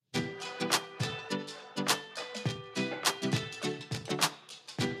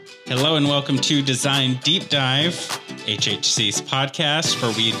Hello and welcome to Design Deep Dive, HHC's podcast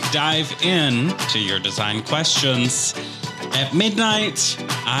where we dive in to your design questions. At midnight,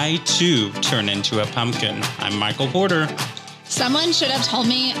 I too turn into a pumpkin. I'm Michael Porter. Someone should have told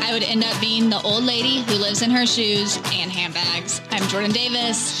me I would end up being the old lady who lives in her shoes and handbags. I'm Jordan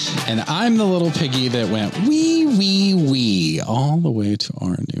Davis. And I'm the little piggy that went wee, wee, wee all the way to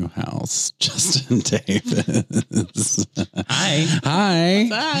our new house. Justin Davis. Hi. Hi.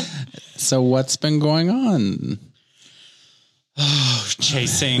 What's up? So what's been going on? Oh,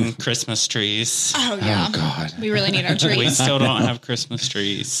 chasing Christmas trees. Oh, yeah. Oh, God. We really need our trees. We still don't have Christmas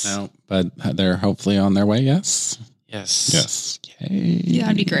trees. No, but they're hopefully on their way, yes? Yes. Yes. Yay. Yeah,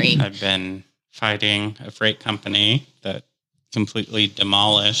 that'd be great. I've been fighting a freight company that completely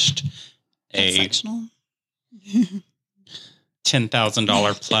demolished a Sectional.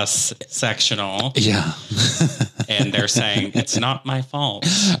 $10,000 plus sectional. Yeah. And they're saying it's not my fault.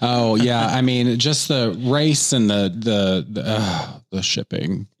 Oh, yeah. I mean, just the race and the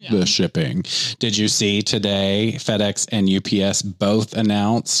shipping, the shipping. Did you see today FedEx and UPS both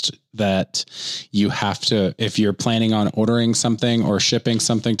announced that you have to, if you're planning on ordering something or shipping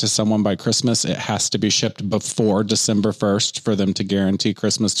something to someone by Christmas, it has to be shipped before December 1st for them to guarantee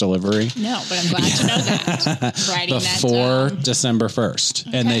Christmas delivery? No, but I'm glad to know that. Writing Before that down. December 1st.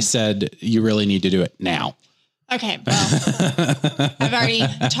 Okay. And they said, you really need to do it now. Okay, well, I've already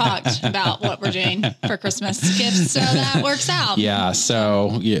talked about what we're doing for Christmas gifts, so that works out. Yeah,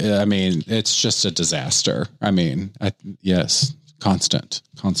 so, yeah, I mean, it's just a disaster. I mean, yes, constant.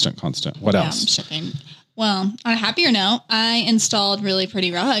 What else? Shipping. Well, on a happier note, I installed really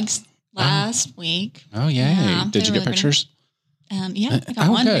pretty rugs last week. Oh, yay. Yeah, Did you get really pictures? Yeah, I got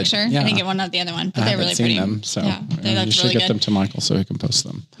one good. picture. Yeah. I didn't get one of the other one, but I they're haven't really seen pretty. them, so yeah, they look you should really get good. them to Michael so he can post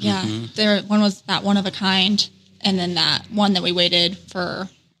them. Yeah, one was that one of a kind, and then that one that we waited for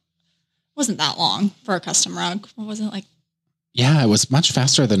wasn't that long for a custom rug. What was it like? Yeah, it was much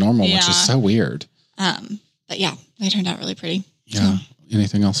faster than normal, which Yeah. is so weird. But yeah, they turned out really pretty. Yeah. So.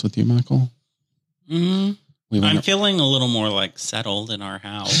 Anything else with you, Michael? I'm feeling a little more like settled in our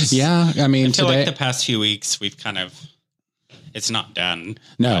house. Yeah, I mean, I feel today like the past few weeks we've kind of, it's not done.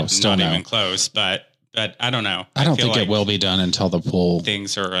 No, still not no. even close. But I don't know. I don't feel think like it will be done until the pool.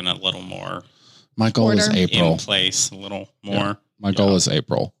 things are in a little more My goal is Order. April. in place, a little more. Yeah. My goal is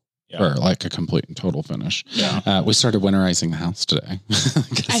April. Yeah. For like a complete and total finish. Yeah. We started winterizing the house today.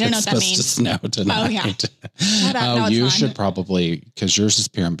 I don't know what that means. It's supposed to snow tonight. Oh, yeah. No, You it's should fine. probably, because yours is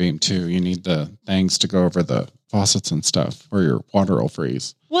pier and beam too. You need the things to go over the faucets and stuff, or your water will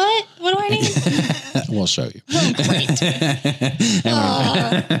freeze. What? What do I need? We'll show you. Oh, great.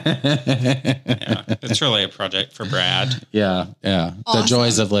 Yeah, it's really a project for Brad. Yeah. The Awesome.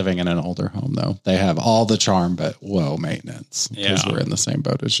 joys of living in an older home, though. They have all the charm, but low maintenance because Yeah. we're in the same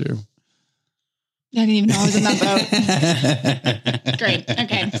boat as you. I didn't even know I was in that boat. Great.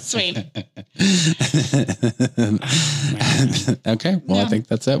 Okay. Sweet. Okay. Well, Yeah. I think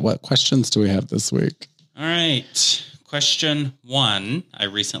that's it. What questions do we have this week? All right. Question 1. I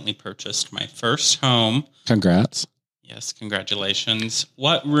recently purchased my first home. Congrats. Yes, congratulations.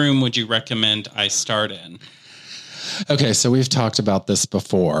 What room would you recommend I start in? Okay, so we've talked about this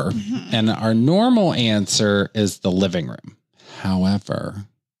before, and our normal answer is the living room. However,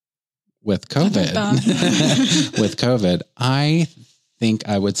 with COVID, I think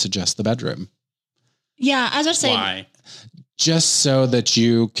I would suggest the bedroom. Yeah, as I was saying, Why? Just so that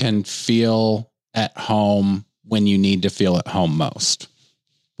you can feel at home when you need to feel at home most,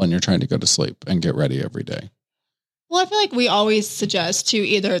 when you're trying to go to sleep and get ready every day. well, I feel like we always suggest to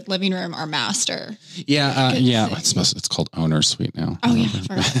either living room or master. Yeah, Good yeah. thing. It's called owner's suite now. Oh yeah, I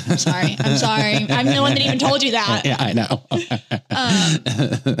forgot. I'm sorry. I'm the one that even told you that. Yeah, I know.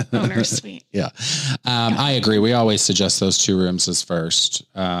 Owner's suite. Yeah. I agree. We always suggest those two rooms as first.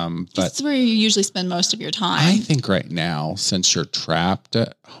 But That's where you usually spend most of your time. I think right now, since you're trapped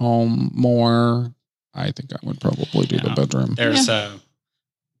at home more, I think I would probably do the bedroom. There's a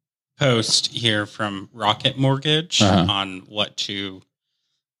post here from Rocket Mortgage on what to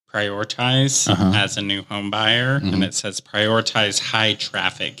prioritize as a new home buyer. And it says prioritize high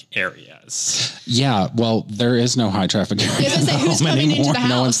traffic areas. Yeah. Well, there is no high traffic area I was gonna say, who's coming into the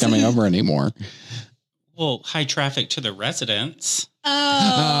No one's house? coming over anymore. Well, high traffic to the residents.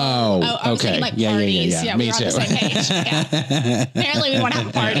 I was okay. thinking like Yeah. parties. Me we're too. on the same page. Yeah. Apparently we want to have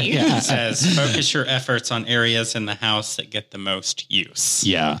a party. It says focus your efforts on areas in the house that get the most use.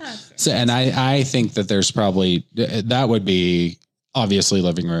 Yeah. So, and I think that there's probably, that would be obviously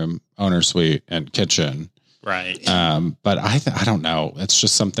living room, owner suite, and kitchen. Right. But I don't know. It's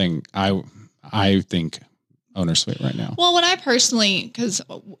just something I think owner suite right now? Well, when I personally, because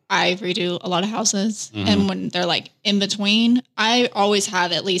I redo a lot of houses, and when they're like in between, I always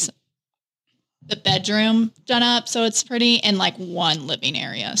have at least the bedroom done up so it's pretty, and like one living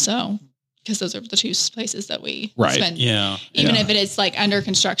area. So, because those are the two places that we spend. Yeah. Even if it is like under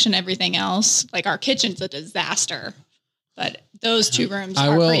construction, everything else, like our kitchen's a disaster, but those two rooms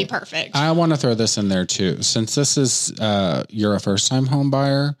are pretty perfect. I want to throw this in there too. Since this is, you're a first time home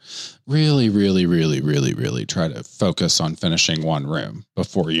buyer, really, really, really, really, really try to focus on finishing one room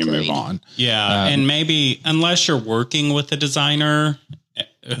before you move on. Yeah. And maybe unless you're working with a designer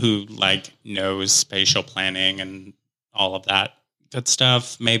who like knows spatial planning and all of that good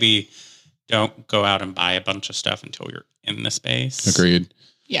stuff, maybe don't go out and buy a bunch of stuff until you're in the space. Agreed.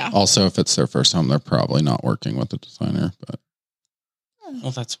 Yeah. Also, if it's their first home, they're probably not working with a designer, but.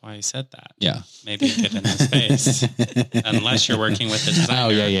 Well, that's why I said that. Yeah. Maybe get in the space unless you're working with a designer. Oh,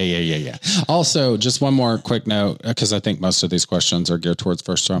 yeah. Also, just one more quick note, because I think most of these questions are geared towards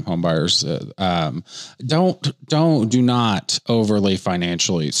first-time home buyers. Do not overly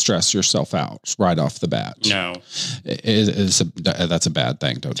financially stress yourself out right off the bat. No. That's a bad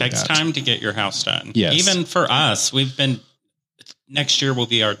thing. Don't It takes time to get your house done. Yes. Even for us, next year will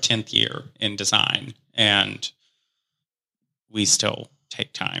be our 10th year in design, and we still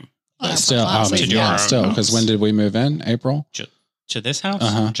take time. Because when did we move in? April? To this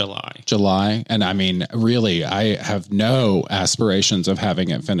house? July. And I mean, really, I have no aspirations of having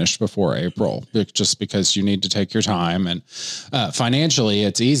it finished before April, just because you need to take your time. And financially,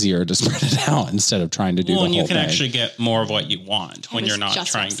 it's easier to spread it out instead of trying to do the whole thing. Well, and you can actually get more of what you want when you're not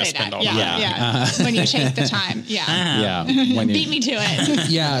trying to spend all the time. When you take the time. Yeah. Beat me to it.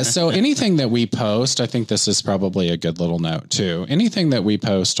 Yeah. So anything that we post, I think this is probably a good little note too. Anything that we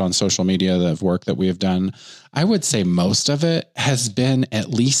post on social media of work that we have done, I would say most of it has been at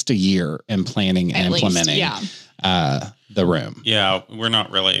least a year in planning and implementing the room. Yeah, we're not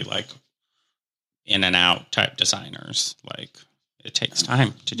really like in and out type designers. Like it takes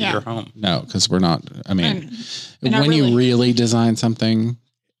time to do your home. No, because we're not. I mean, when you really design something,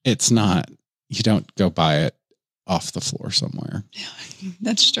 it's not. You don't go buy it off the floor somewhere. Yeah,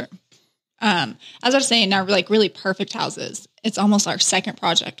 that's true. As I was saying, our like really perfect houses, it's almost our second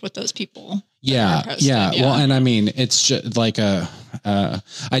project with those people. Yeah. Well, and I mean, it's just like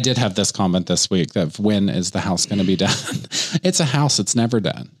I did have this comment this week that when is the house going to be done? It's a house. It's never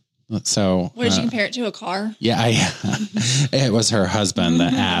done. So what did you compare it to, a car? Yeah, it was her husband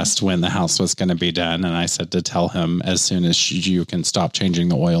that asked when the house was going to be done. And I said to tell him as soon as you can stop changing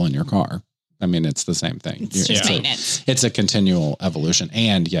the oil in your car. I mean, it's the same thing. It's just maintenance. It's a continual evolution,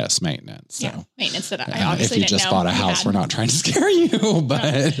 and yes, maintenance. So, yeah, maintenance that I obviously if you just bought a house, we're not trying to scare you, but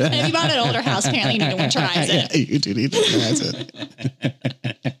if you bought an older house, apparently you need to winterize it. You do need to winterize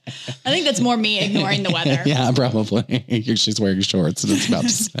it. I think that's more me ignoring the weather. Yeah, probably. She's wearing shorts and it's about to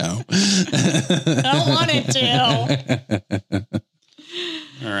snow. I don't want it to.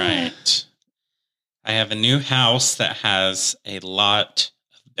 All right. I have a new house that has a lot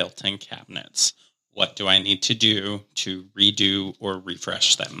built-in cabinets. What do I need to do to redo or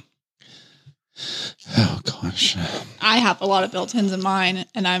refresh them? Oh gosh, I have a lot of built-ins in mine,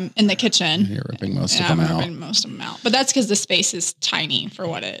 and I'm in the kitchen. You're ripping most of them out. Ripping most of them out, but that's because the space is tiny for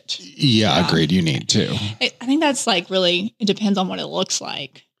what it. Yeah, agreed. You need to. I think that's like really. It depends on what it looks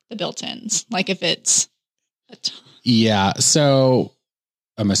like. The built-ins, like if it's. Yeah, so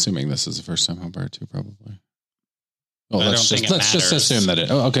I'm assuming this is a first-time home buyer too, probably. Well, let's just assume that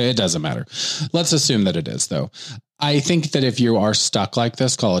it doesn't matter. Let's assume that it is, though. I think that if you are stuck like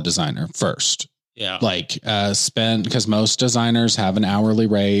this, call a designer first. Yeah. Like spend, because most designers have an hourly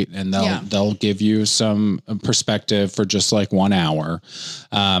rate and they'll give you some perspective for just like 1 hour.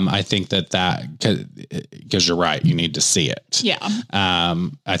 I think because you're right, you need to see it. Yeah.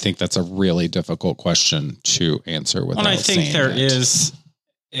 I think that's a really difficult question to answer without I think there is.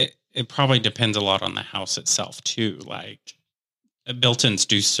 It probably depends a lot on the house itself too. Like built-ins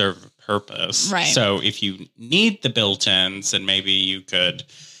do serve a purpose. Right. So if you need the built-ins, then maybe you could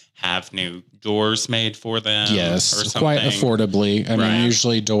have new doors made for them. Yes, or something. Quite affordably. I mean,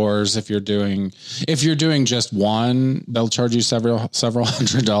 usually doors, if you're doing just one, they'll charge you several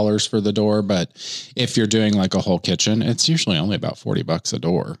 $100s for the door. But if you're doing like a whole kitchen, it's usually only about $40 a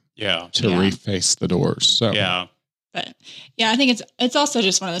door. Yeah. To reface the doors. So yeah. But yeah, I think it's also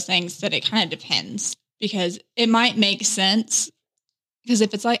just one of those things that it kind of depends, because it might make sense, because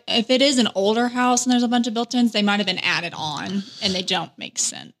if it is an older house and there's a bunch of built-ins, they might have been added on and they don't make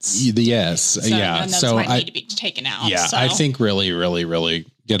sense. Yes. So might need to be taken out. Yeah. So. I think really, really, really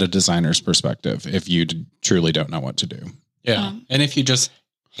get a designer's perspective if you truly don't know what to do. Yeah. And if you just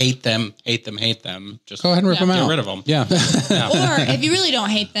hate them. Just Go ahead and rip them out. Get rid of them. Yeah. Or if you really don't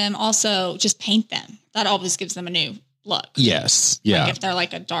hate them, also just paint them. That always gives them a new look. Yes. Yeah. Like if they're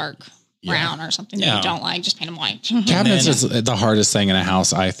like a dark brown or something that you don't like, just paint them white. Cabinets is the hardest thing in a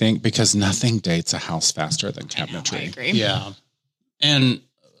house, I think, because nothing dates a house faster than cabinetry. I agree. Yeah. And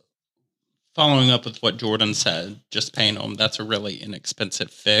following up with what Jordan said, just paint them. That's a really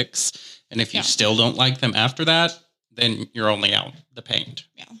inexpensive fix. And if you still don't like them after that, then you're only out the paint.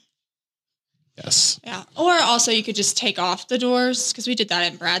 Yeah. Yes. Yeah. Or also you could just take off the doors, because we did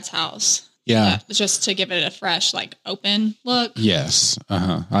that in Brad's house. Yeah. Just to give it a fresh, like, open look. Yes.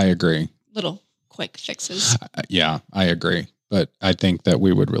 I agree. Little quick fixes. Yeah, I agree. But I think that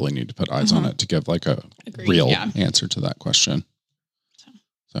we would really need to put eyes on it to give like a real answer to that question.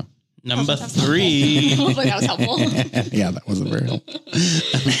 So number 3. Hopefully that was helpful. Yeah, that wasn't very helpful.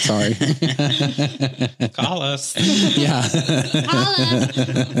 Sorry. Call us. Yeah.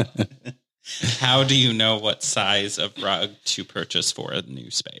 How do you know what size of rug to purchase for a new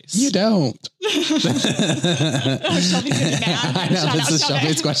space? You don't. Shelby's gonna be mad. I know, this is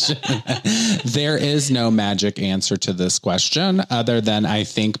Shelby's question. There is no magic answer to this question other than, I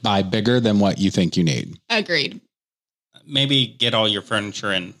think, buy bigger than what you think you need. Agreed. Maybe get all your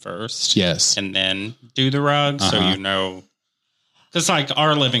furniture in first. Yes. And then do the rug so you know. Because like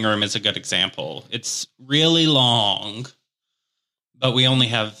our living room is a good example. It's really long, but we only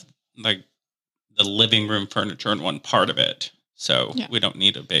have like the living room furniture in one part of it. So we don't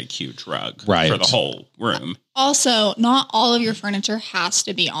need a big, huge rug for the whole room. Also, not all of your furniture has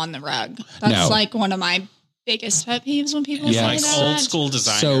to be on the rug. That's like one of my biggest pet peeves when people say like that. Old school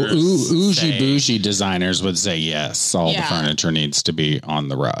designers. So ougie bougie designers would say yes, all the furniture needs to be on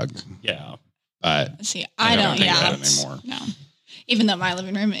the rug. Yeah. But see, I don't think that anymore. No. Even though my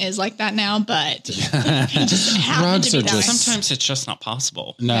living room is like that now, but rugs are just sometimes it's just not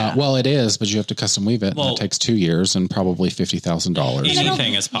possible. No, well, it is, but you have to custom weave it. Well, and it takes 2 years and probably $50,000.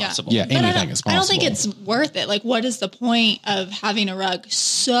 Anything is possible. Yeah, anything is possible. I don't think it's worth it. Like, what is the point of having a rug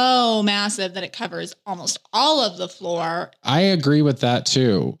so massive that it covers almost all of the floor? I agree with that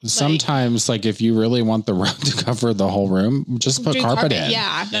too. Sometimes, like if you really want the rug to cover the whole room, just put carpet in.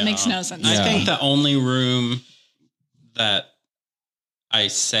 Yeah, that makes no sense. I think the only room that I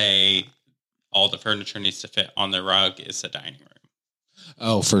say all the furniture needs to fit on the rug is the dining room.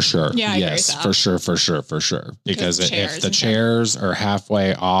 Oh, for sure. Yeah, yes, for sure. Because if the chairs are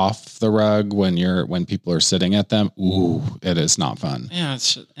halfway off the rug when people are sitting at them, it is not fun. Yeah,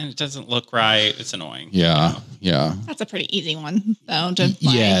 and it doesn't look right. It's annoying. Yeah, yeah. That's a pretty easy one, though.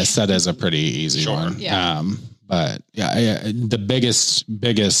 Yes, that is a pretty easy one. Yeah. But the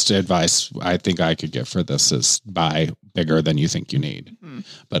biggest advice I think I could give for this is buy bigger than you think you need.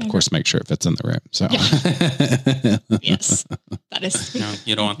 But of course, make sure it fits in the room. So yes, that is. No,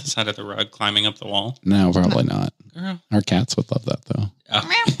 you don't want the side of the rug climbing up the wall. No, probably not. Girl. Our cats would love that though.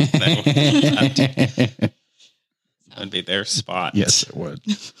 That would be their spot. Yes, it would.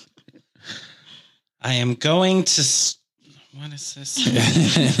 I am going to. What is this?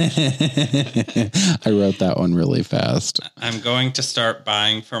 I wrote that one really fast. I'm going to start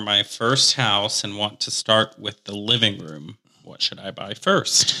buying for my first house and want to start with the living room. What should I buy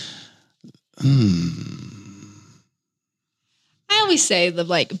first? I always say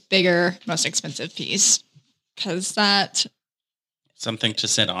the bigger, most expensive piece, because that something to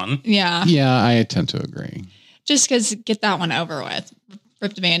sit on. Yeah. Yeah, I tend to agree. Just because get that one over with,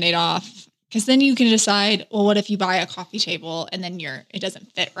 rip the Band-Aid off. Because then you can decide, well, what if you buy a coffee table and then it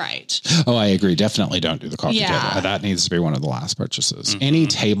doesn't fit right? Oh, I agree. Definitely don't do the coffee table. That needs to be one of the last purchases. Mm-hmm. Any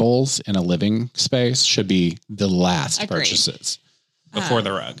tables in a living space should be the last purchases. Before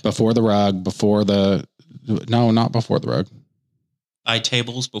the rug. Not before the rug. Buy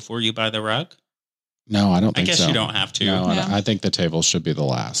tables before you buy the rug? No, I don't think so. I guess you don't have to. No, I think the tables should be the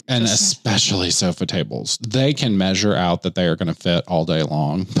last. And especially sofa tables. They can measure out that they are going to fit all day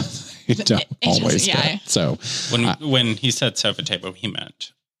long. They don't always fit. So when he said sofa table, he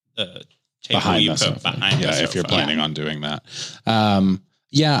meant the table you put behind the sofa. If you're planning on doing that. I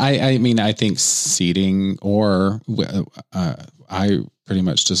mean, I think seating I pretty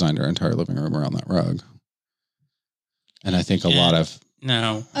much designed our entire living room around that rug. And I think a lot of...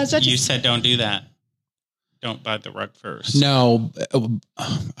 No, you said don't do that. Don't buy the rug first. No,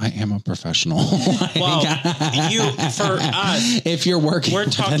 I am a professional. Well, for us, if you're working, we're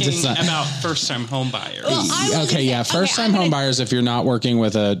talking about first-time home buyers. Well, first-time home buyers. If you're not working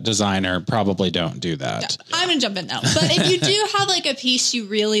with a designer, probably don't do that. No, I'm gonna jump in though. But if you do have a piece you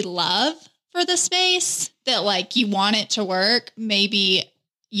really love for the space that you want it to work, maybe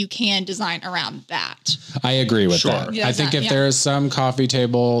you can design around that. I agree with Sure. that. Yeah, I think if yeah. there is some coffee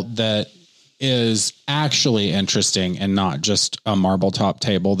table that is actually interesting and not just a marble top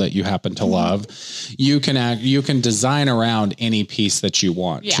table that you happen to love, you can design around any piece that you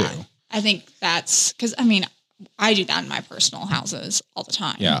want Yeah. to. I think that's because, I mean, I do that in my personal houses all the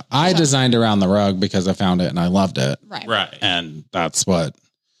time. Yeah. I designed around the rug because I found it and I loved it. Right. Right. And that's what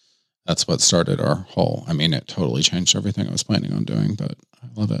started our whole, I mean, it totally changed everything I was planning on doing, but I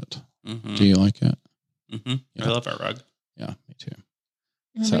love it. Mm-hmm. Do you like it? Mm-hmm. Yeah. I love our rug. Yeah, me too.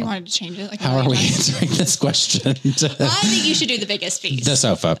 Remember So, you wanted to change it? Like How are we times? answering this question? I think you should do the biggest piece. The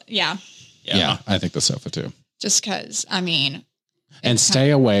sofa. Yeah. Yeah, I think the sofa too. Just because, I mean. And stay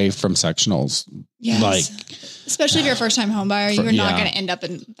away from sectionals. Yes. Like, especially if you're a first time home buyer, you're not yeah. going to end up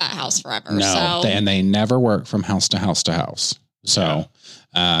in that house forever. no, So and they never work from house to house to house. So,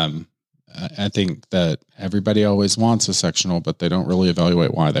 I think that everybody always wants a sectional, but they don't really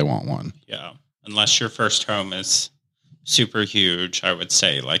evaluate why they want one. Yeah. Unless your first home is super huge, I would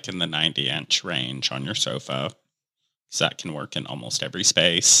say like in the 90-inch range on your sofa. Because that can work in almost every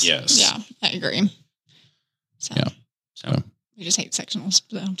space. Yes. yeah, I agree. So Yeah. So we just hate sectionals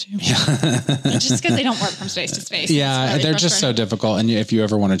though too. Yeah. Just because they don't work from space to space. Yeah, It's really they're just so frustrating. difficult. And if you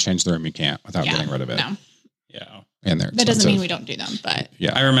ever want to change the room, you can't without Yeah, getting rid of it. No, yeah. And they're that doesn't mean expensive. we don't do them, but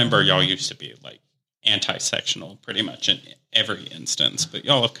Yeah. I remember y'all used to be like anti-sectional pretty much in every instance, but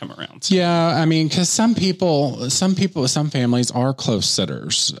y'all have come around. So. Yeah, I mean, because some families are close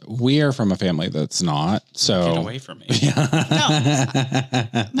sitters. We are from a family that's not. So Get away from me.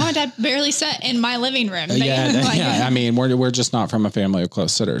 Yeah. mom and dad barely sat in my living room. They- like, I mean, we're just not from a family of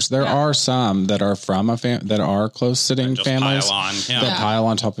close sitters. There Yeah. are some that are from that are close sitting Just families pile on. Yeah. that pile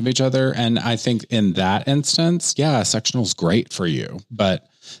on top of each other. And I think in that instance, yeah, sectional is great for you, but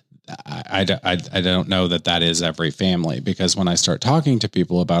I don't know that is every family, because when I start talking to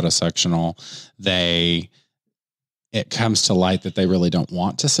people about a sectional, it comes to light that they really don't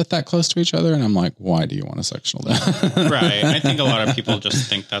want to sit that close to each other. And I'm like, why do you want a sectional then? Right. I think a lot of people just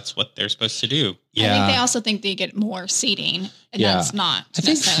think that's what they're supposed to do. I think they also think they get more seating, and Yeah. that's not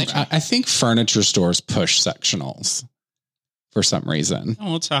necessarily true. I think furniture stores push sectionals for some reason.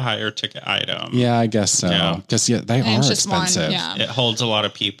 Oh, it's a higher ticket item. Yeah, I guess so. Yeah. Because they And are it's just one, expensive. yeah. It holds a lot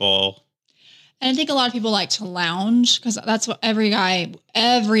of people. And I think a lot of people like to lounge because that's what every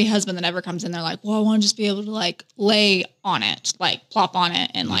husband that ever comes in, they're like, well, I want to just be able to like lay on it, like plop on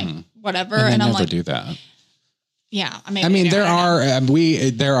it and like whatever. And, And they I'm never like, do that. yeah, I mean, there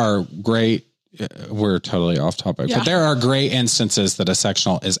are great, we're totally off topic, Yeah. but there are great instances that a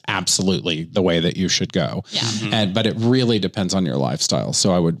sectional is absolutely the way that you should go. Yeah. But it really depends on your lifestyle.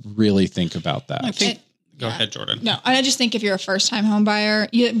 So I would really think about that. I think. Go Yeah. ahead, Jordan. No, I just think if you're a first time home buyer,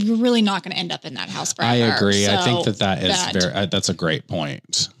 you're really not going to end up in that house forever. I agree. I think So that's a great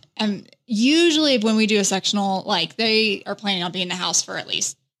point. And usually when we do a sectional, like they are planning on being in the house for at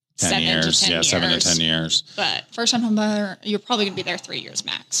least 7 to 10 years. 7 to 10 years. But first time home buyer, you're probably going to be there 3 years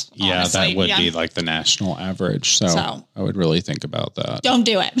max. Yeah, honestly. that would Yeah. be like the national average. So I would really think about that. Don't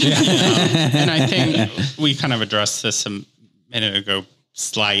do it. And I think we kind of addressed this a minute ago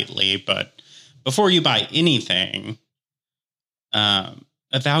slightly, but before you buy anything,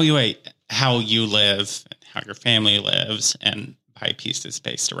 evaluate how you live, how your family lives, and buy pieces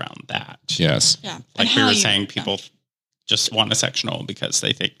based around that. Yes. Yeah. Like And we how were you- saying, people just want a sectional because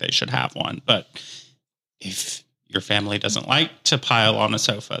they think they should have one. But if your family doesn't like to pile on a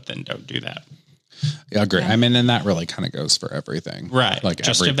sofa, then don't do that. I agree. Yeah. I mean, and that really kind of goes for everything. Right. Like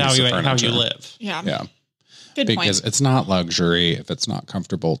just every piece of evaluate how you furniture. live. Yeah. Yeah. Good Because point. it's not luxury if it's not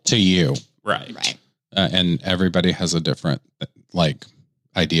comfortable to you. Right. Right. And everybody has a different like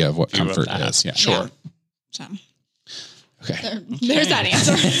idea of what View of comfort that. is. Yeah. Sure. So Okay. there's that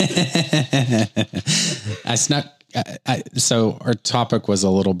answer. I snuck. So our topic was a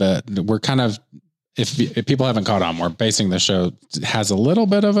little bit, we're kind of, if people haven't caught on, we're basing the show has a little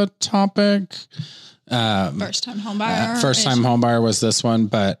bit of a topic. First time home buyer. First time home buyer was this one,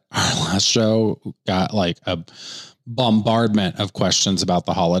 but our last show got like a bombardment of questions about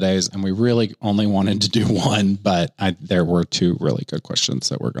the holidays, and we really only wanted to do one, but there were two really good questions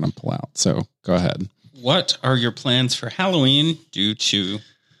that we're going to pull out. So go ahead. What are your plans for Halloween due to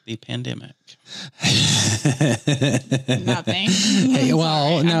the pandemic? Nothing. Hey,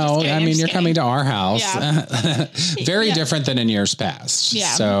 well, Sorry, I'm no, just kidding, I I'm mean, just you're kidding. coming to our house. Yeah. Very Yeah. different than in years past.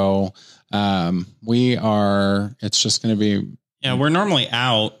 Yeah. So it's just going to be, Yeah, we're normally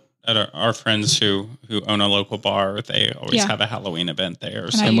out our friends who own a local bar, they always have a Halloween event there.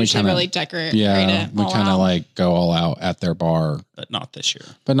 And I usually really decorate it. We kind of like go all out at their bar. But not this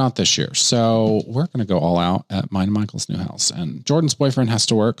year. So we're going to go all out at mine and Michael's new house. And Jordan's boyfriend has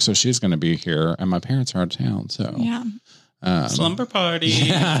to work, so she's going to be here. And my parents are out of town. So slumber party.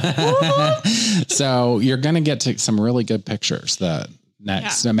 Yeah. So you're going to get to some really good pictures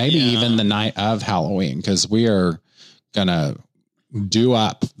maybe even the night of Halloween, because we are going to do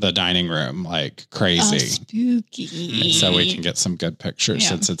up the dining room like crazy. Spooky. So we can get some good pictures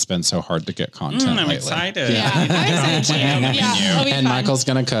since it's been so hard to get content I'm lately. excited. Yeah, I'm excited too. And Michael's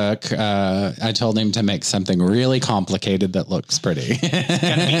going to cook. I told him to make something really complicated that looks pretty. It's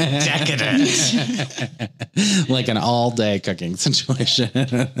going to be decadent. Like an all-day cooking situation. Yeah,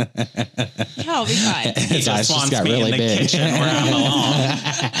 it'll be fine. His eyes just got really big. Kitchen where I belong.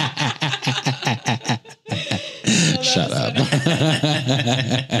 Shut up.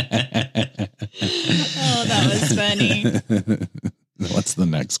 Oh, that was funny. What's the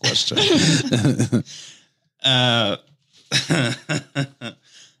next question? I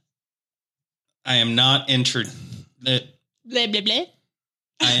am not blah, blah, blah.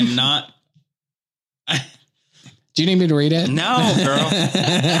 I am not. Do you need me to read it? No, girl.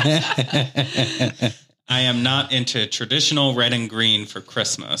 I am not into traditional red and green for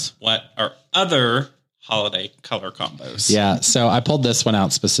Christmas. What are other holiday color combos? Yeah, so I pulled this one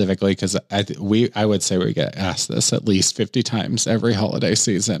out specifically because I would say we get asked this at least 50 times every holiday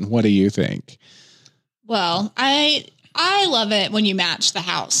season. What do you think? Well, I love it when you match the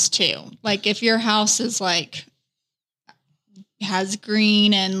house too. Like if your house is like has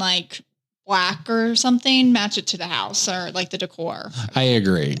green and like black or something, match it to the house or like the decor. I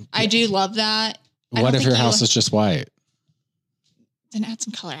agree. I do love that. What if your house is just white? Then add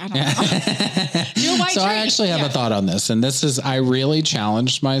some color. I don't know. You're a white so tree. I actually have a thought on this, and I really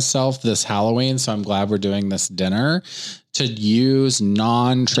challenged myself this Halloween. So I'm glad we're doing this dinner to use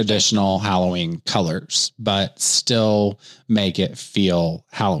non-traditional Halloween colors, but still make it feel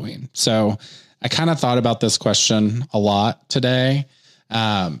Halloween. So I kind of thought about this question a lot today.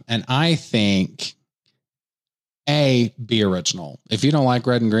 And I think be original. If you don't like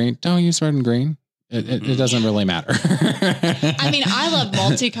red and green, don't use red and green. It doesn't really matter. I mean, I love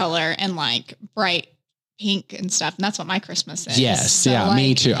multicolor and like bright pink and stuff. And that's what my Christmas is. Yes. So yeah. Like,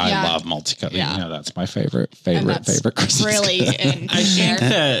 me too. I love multicolor. Yeah. You know, that's my favorite Christmas. Really. I think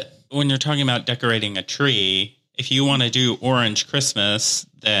that when you're talking about decorating a tree, if you want to do orange Christmas,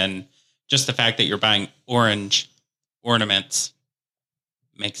 then just the fact that you're buying orange ornaments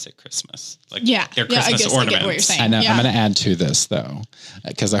makes it Christmas. Like they're Christmas ornaments. I get what you're saying. I know. I'm going to add to this though,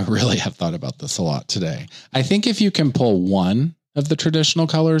 because I really have thought about this a lot today. I think if you can pull one of the traditional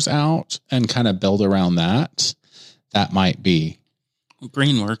colors out and kind of build around that might be.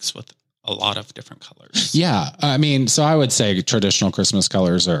 Green works with a lot of different colors. Yeah. I mean, so I would say traditional Christmas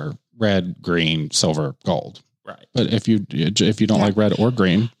colors are red, green, silver, gold. Right. But if you don't like red or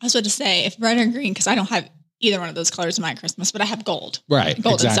green. I was about to say if red or green, because I don't have either one of those colors in my Christmas, but I have gold. Right.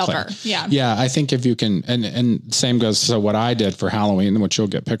 Gold exactly. and silver. Yeah. Yeah. I think if you can, and same goes. So what I did for Halloween, which you'll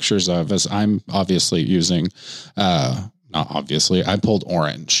get pictures of, is I'm obviously using, not obviously, I pulled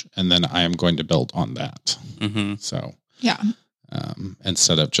orange and then I am going to build on that. Mm-hmm. So, yeah.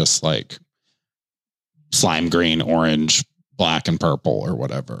 Instead of just like slime green, orange, black and purple or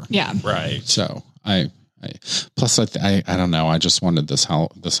whatever. Yeah. Right. So plus I don't know. I just wanted this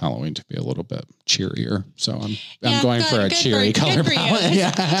Halloween to be a little bit cheerier. So I'm going for a cheery color palette.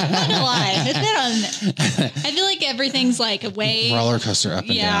 Yeah. I'm not gonna lie. I feel like everything's like a way roller coaster up and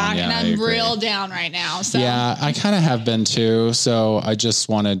down. Yeah. And I'm real down right now. So yeah, I kind of have been too. So I just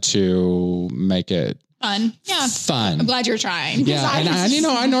wanted to make it fun. Yeah. Fun. I'm glad you're trying. Yeah.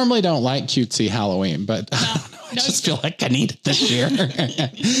 I normally don't like cutesy Halloween, but I just feel like I need it this year.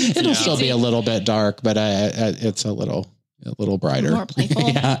 It'll still be a little bit dark, but it's a little brighter. More playful.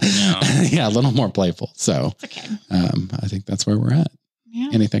 Yeah, a little more playful. So it's okay. I think that's where we're at.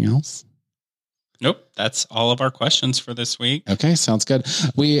 Yeah. Anything else? Nope. That's all of our questions for this week. Okay. Sounds good.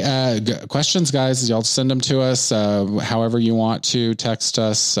 We, questions, guys, y'all send them to us, however you want to. Text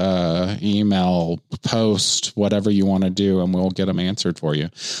us, email, post, whatever you want to do, and we'll get them answered for you.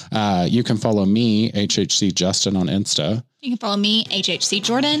 You can follow me, HHC Justin, on Insta. You can follow me, HHC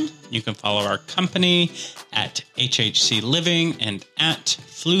Jordan. You can follow our company at HHC Living and at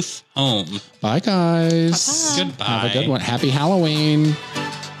Floof Home. Bye, guys. Goodbye. Have a good one. Happy Halloween.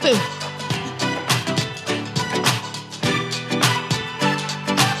 Boo.